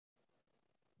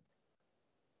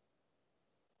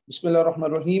Bismillah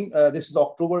ar-Rahman ar-Rahim. This is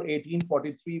October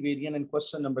 1843 variant and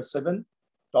question number 7.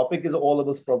 Topic is all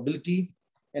about probability.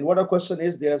 And what our question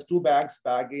is, there's two bags,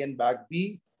 bag A and bag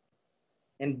B.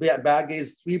 And bag A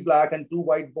is 3 black and 2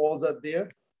 white balls are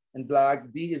there. And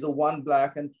bag B is a 1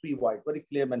 black and 3 white. Very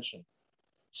clear mention.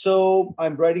 So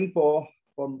I'm writing for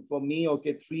me,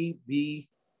 okay, 3B,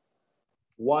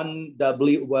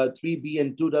 1W, 3B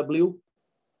and 2W,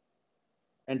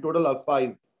 and total of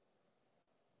 5.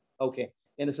 Okay.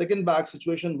 In the second bag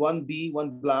situation, 1B,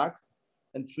 1 black,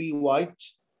 and 3 white,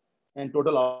 and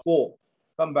total of 4.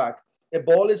 Come back. A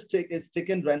ball is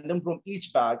taken random from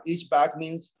each bag. Each bag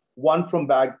means 1 from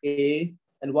bag A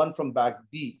and 1 from bag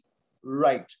B.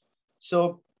 Right.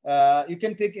 So you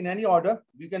can take in any order.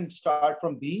 You can start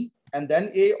from B and then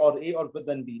A or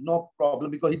then B. No problem,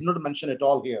 because he did not mention it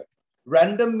all here.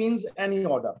 Random means any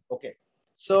order. Okay.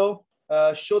 So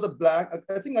show the black.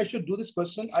 I think I should do this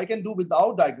question. I can do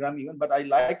without diagram even, but I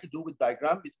like to do with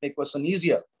diagram, which make question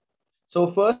easier. So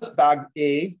first bag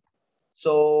A.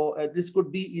 So this could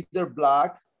be either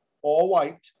black or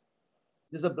white.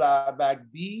 This is a bag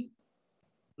B,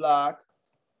 black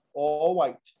or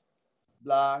white,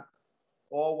 black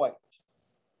or white.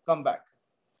 Come back.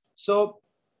 So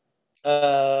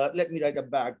let me write a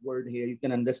bag word here. You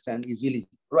can understand easily.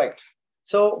 Right.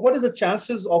 So what are the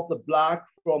chances of the black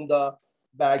from the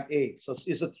bag A? So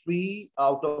it's a 3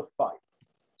 out of 5.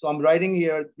 So I'm writing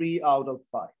here 3 out of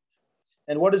 5.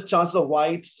 And what is chance of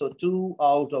white? So 2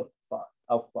 out of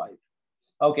 5.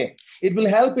 Okay. It will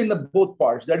help in the both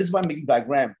parts. That is why I'm making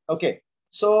diagram. Okay.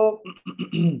 So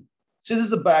this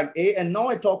is the bag A. And now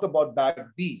I talk about bag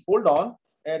B. Hold on.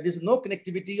 There's no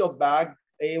connectivity of bag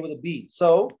A with a B.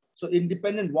 So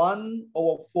independent 1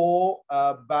 over 4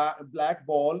 black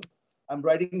ball. I'm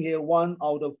writing here 1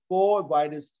 out of 4.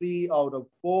 White is 3 out of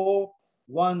 4.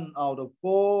 1 out of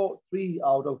 4. 3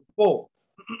 out of 4.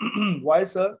 Why,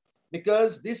 sir?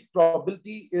 Because this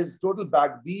probability is total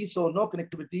bag B, so no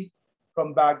connectivity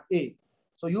from bag A.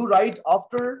 So you write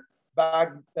after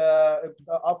black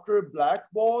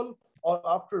ball or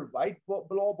after white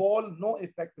ball, no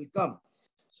effect will come.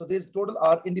 So these total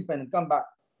are independent. Come back.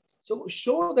 So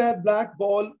show that black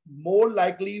ball more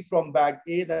likely from bag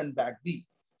A than bag B.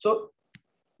 So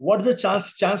what is the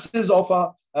chances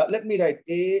of let me write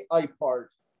AI part.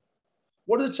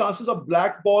 What are the chances of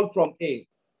black ball from A?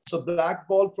 So black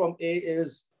ball from A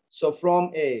is, so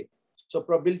from A. So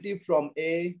probability from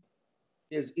A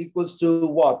is equals to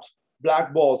what?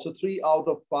 Black ball. So 3 out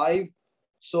of 5.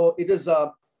 So it is, if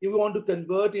you want to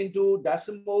convert into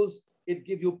decimals, it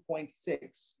give you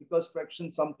 0.6, because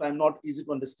fraction sometimes not easy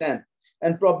to understand.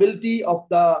 And probability of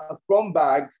the from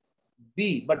bag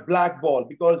B, but black ball,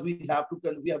 because we have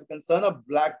concern of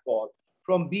black ball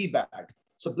from B bag.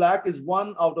 So black is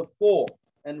 1 out of 4,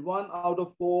 and 1 out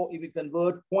of 4 if we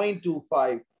convert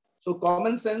 0.25. So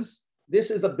common sense, this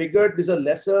is a bigger, this is a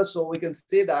lesser, so we can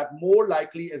say that more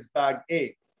likely is bag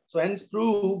A. So hence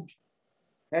proved.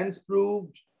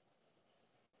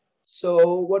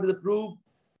 So what is the proof?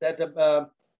 That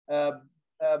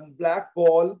black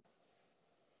ball,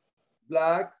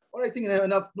 black, or I think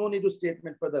enough, no need to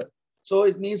statement further. So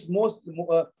it means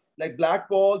like black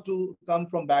ball to come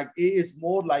from bag A is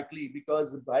more likely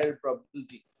because of higher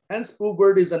probability. Hence proof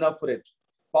word is enough for it.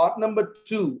 Part number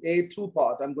 2, A2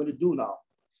 part, I'm going to do now.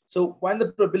 So find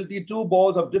the probability 2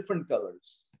 balls of different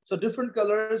colors. So different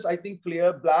colors, I think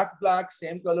clear. Black,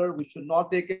 same color. We should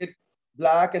not take it.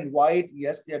 Black and white,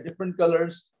 yes, they are different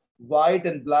colors. White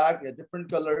and black, they're different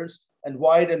colors. And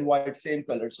white, same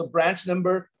color. So branch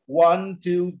number 1,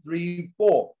 2, 3,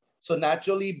 4. So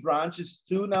naturally branch is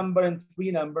 2 number and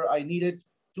 3 number. I needed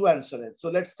to answer it. So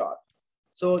let's start.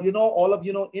 So all of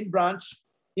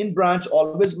in branch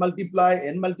always multiply,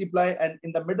 and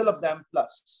in the middle of them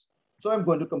plus. So I'm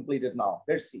going to complete it now.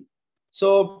 Let's see.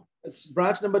 So it's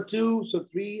branch number 2. So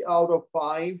 3 out of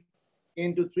 5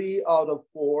 into 3 out of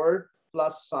 4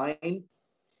 plus sign,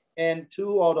 and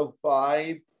 2 out of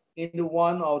 5 into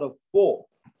 1 out of 4.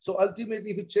 So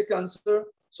ultimately, if you check answer,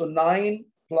 so 9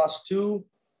 plus 2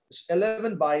 is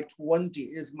 11 by 20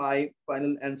 is my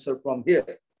final answer from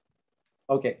here.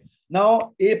 Okay,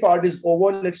 now A part is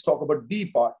over. Let's talk about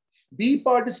B part. B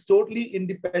part is totally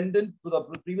independent to the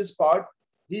previous part.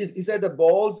 He said the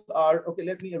balls are, okay,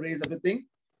 let me erase everything.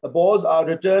 The balls are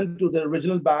returned to the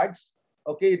original bags.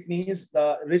 Okay, it means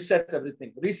reset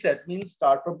everything. Reset means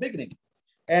start from beginning.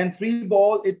 And 3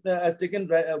 ball, it has taken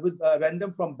with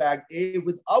random from bag A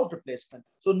without replacement.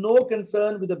 So no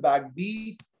concern with the bag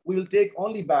B. We will take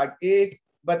only bag A,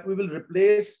 but we will not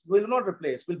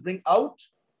replace, we'll bring out.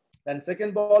 Then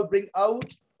second ball bring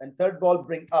out, and third ball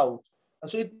bring out.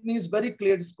 So it means very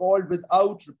clear, it's called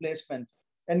without replacement.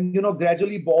 and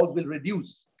gradually balls will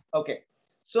reduce. Okay,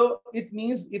 so it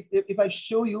means if I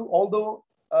show you, although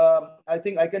I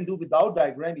think I can do without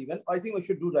diagram even, I think we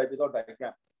should do that without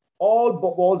diagram. All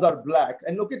balls are black,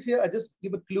 and look at here, I just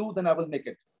give a clue, then I will make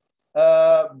it.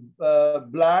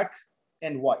 Black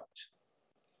and white.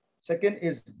 Second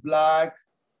is black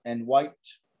and white,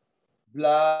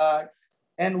 black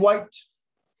and white,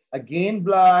 again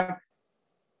black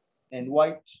and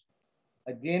white,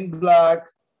 again black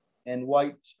and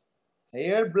white,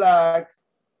 here black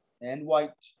and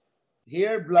white,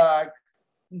 here black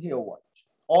and here white.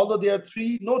 Although there are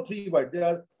no three white, there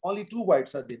are only two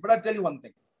whites are there. But I'll tell you one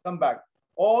thing, come back.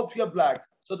 All three are black.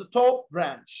 So the top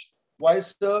branch, why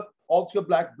sir? All three are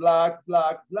black, black,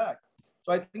 black, black.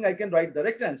 So I think I can write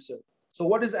direct answer. So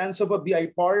what is the answer for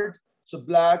BI part? So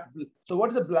black. So what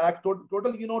is the black total?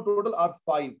 Total are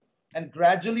 5, and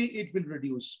gradually it will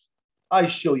reduce. I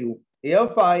show you here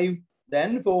 5,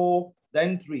 then 4,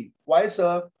 then 3. Why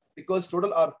sir? Because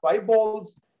total are 5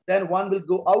 balls. Then 1 will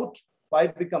go out.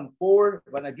 5 become 4.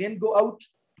 1 again go out.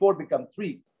 4 become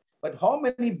 3. But how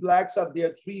many blacks are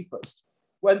there? 3 first.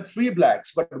 Well, 3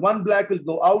 blacks, but 1 black will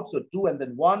go out. So 2 and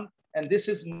then 1. And this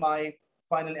is my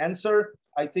final answer.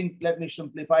 I think, let me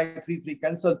simplify. 3, 3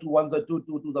 cancel. 2 1s are 2,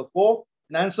 2 2 the 4.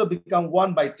 And answer become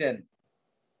 1 by 10.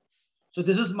 So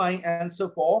this is my answer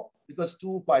for, because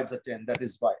 2 5s are 10. That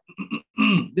is why.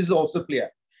 This is also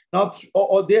clear. Now,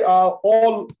 they are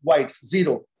all whites,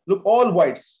 0. Look, all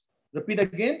whites. Repeat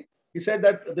again. He said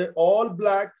that they're all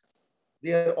black.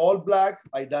 They are all black.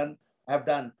 I have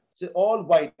done. So all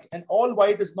white, and all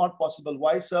white is not possible.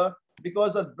 Why, sir?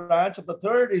 Because a branch of the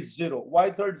third is 0.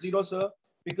 Why third 0, sir?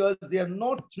 Because there are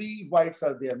not 3 whites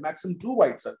are there. Maximum 2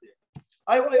 whites are there.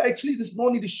 I actually, there's no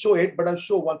need to show it, but I'll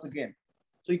show once again.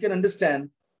 So you can understand.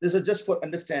 This is just for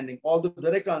understanding. All the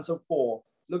direct answer 4.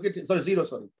 Look at it. Sorry, 0,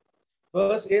 sorry.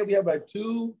 First A we have a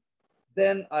 2.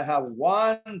 Then I have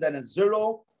 1. Then a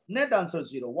 0. Net answer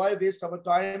 0. Why waste our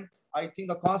time? I think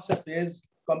the concept is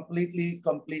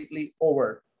completely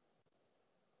over.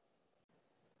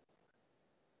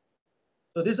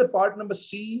 So this is a part number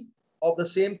C of the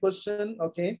same question.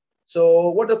 Okay.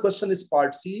 So what the question is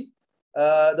part C.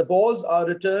 The balls are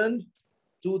returned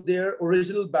to their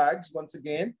original bags once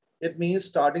again. It means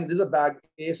starting, this is a bag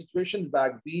A situation,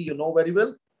 bag B, you know very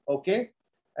well. Okay.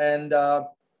 And a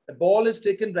ball is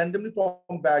taken randomly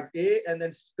from bag A, and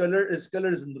then color is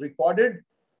recorded.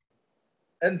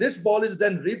 And this ball is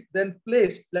then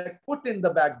placed, like put in the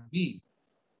bag B.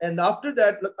 And after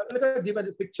that, look, I'll give a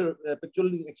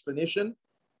pictorial explanation.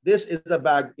 This is a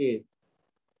bag A.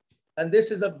 And this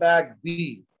is a bag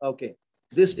B. Okay.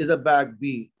 This is a bag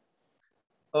B.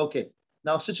 Okay.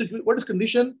 Now, what is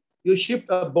condition? You shift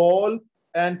a ball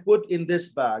and put in this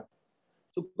bag.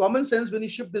 So common sense, when you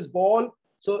shift this ball,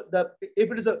 so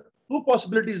if it is two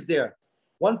possibilities there.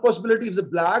 One possibility is a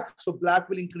black, so black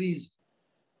will increase.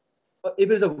 If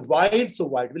it is a white, so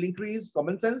white will increase.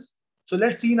 Common sense. So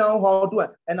let's see now how to,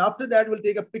 and after that we'll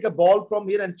pick a ball from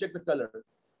here and check the color.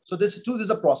 So this is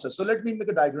a process. So let me make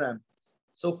a diagram.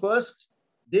 So first,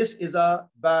 this is a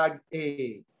bag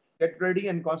A. Get ready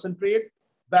and concentrate.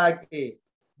 Bag A.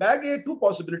 Bag A, two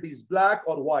possibilities, black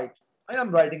or white. I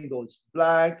am writing those,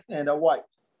 black and a white.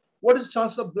 What is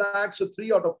chance of black? So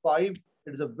 3 out of 5.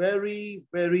 It is a very,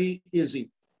 very easy.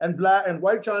 And black and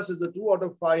white chance is the 2 out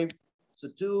of 5. So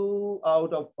 2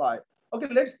 out of 5. Okay,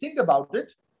 let's think about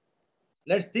it.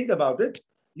 Let's think about it.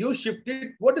 You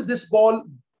shifted. What is this ball?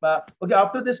 Okay,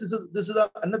 after this is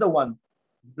another one.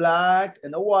 Black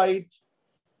and a white.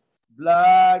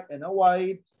 Black and a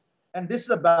white. And this is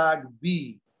a bag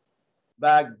B.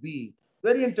 Bag B.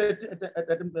 Very interesting.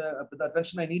 The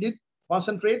attention I needed.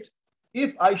 Concentrate.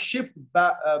 If I shift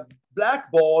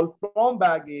black ball from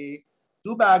bag A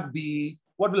to bag B,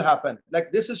 what will happen?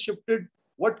 Like this is shifted.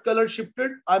 What color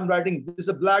shifted? I'm writing this is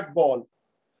a black ball.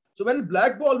 So when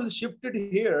black ball is shifted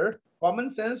here, common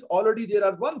sense, already there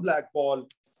are 1 black ball.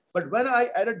 But when I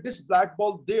added this black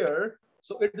ball there,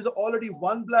 so it is already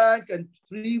 1 black and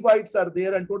 3 whites are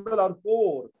there and total are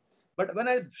 4. But when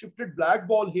I shifted black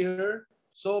ball here,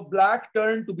 so black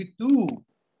turned to be 2.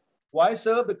 Why,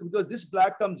 sir? Because this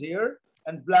black comes here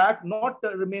and black not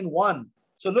remain 1.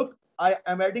 So look, I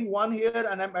am adding 1 here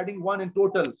and I'm adding 1 in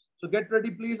total. So get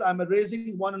ready, please. I'm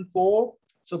erasing 1 and 4.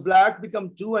 So black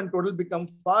become 2 and total become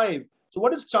 5. So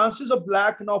what is chances of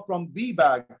black now from B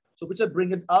bag? So which I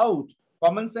bring it out.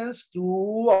 Common sense,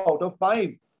 2 out of 5.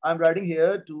 I'm writing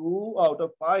here 2 out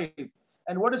of 5.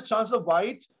 And what is chance of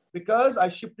white? Because I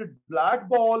shifted black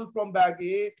ball from bag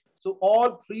A. So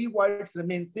all 3 whites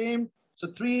remain same.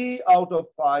 So 3 out of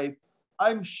 5.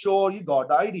 I'm sure you got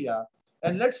the idea.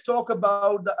 And let's talk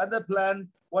about the other plan.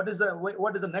 What is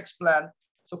the next plan?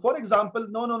 So for example,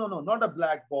 no, not a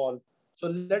black ball. So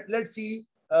let's see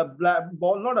a black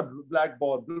ball, not a black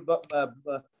ball.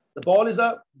 The ball is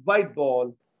a white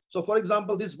ball. So for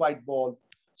example, this white ball.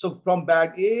 So from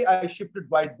bag A, I shifted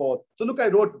white ball. So look, I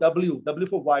wrote W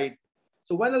for white.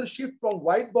 So when I'll shift from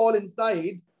white ball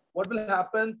inside, what will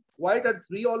happen? White at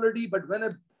 3 already, but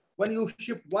when you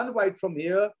shift one white from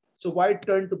here, so white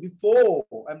turned to be 4.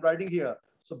 I'm writing here.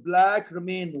 So black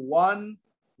remain 1,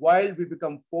 while we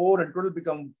become 4 and total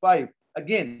become 5.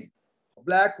 Again,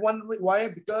 black 1. Why?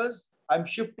 Because I'm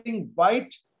shifting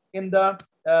white in the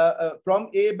from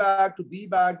A bag to B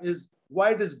bag is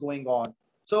white is going on.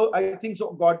 So I think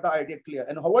so got the idea clear.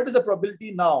 And what is the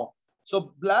probability now?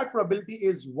 So black probability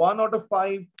is 1 out of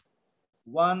 5,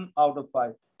 1 out of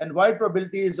 5. And white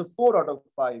probability is a 4 out of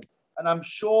 5. And I'm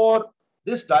sure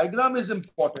this diagram is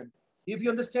important. If you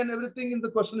understand everything in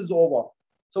the question is over.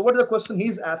 So what is the question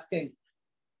he's asking?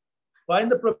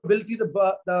 Find the probability the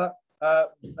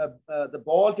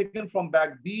ball taken from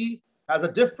bag B has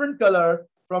a different color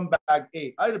from bag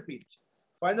A. I repeat,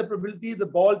 find the probability the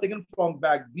ball taken from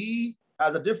bag B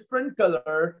has a different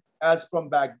color as from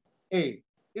bag A.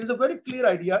 It is a very clear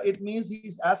idea. It means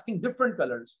he's asking different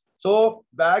colors. So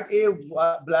bag A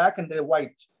black and a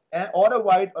white, and or a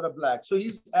white or a black. So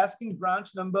he's asking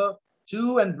branch number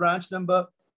 2 and branch number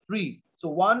 3. So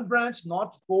one branch,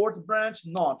 not fourth branch,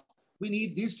 not. We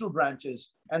need these 2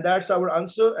 branches, and that's our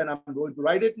answer. And I'm going to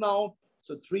write it now.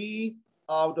 So 3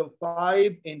 out of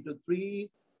 5 into 3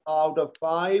 out of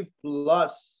 5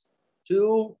 plus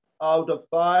 2 out of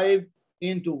 5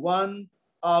 into 1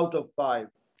 out of 5.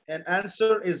 And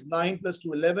answer is 9 plus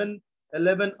 2, 11,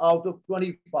 11 out of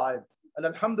 25. And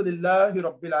Alhamdulillah,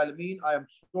 Rabbil Alameen, I am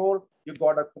sure you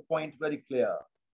got a point very clear.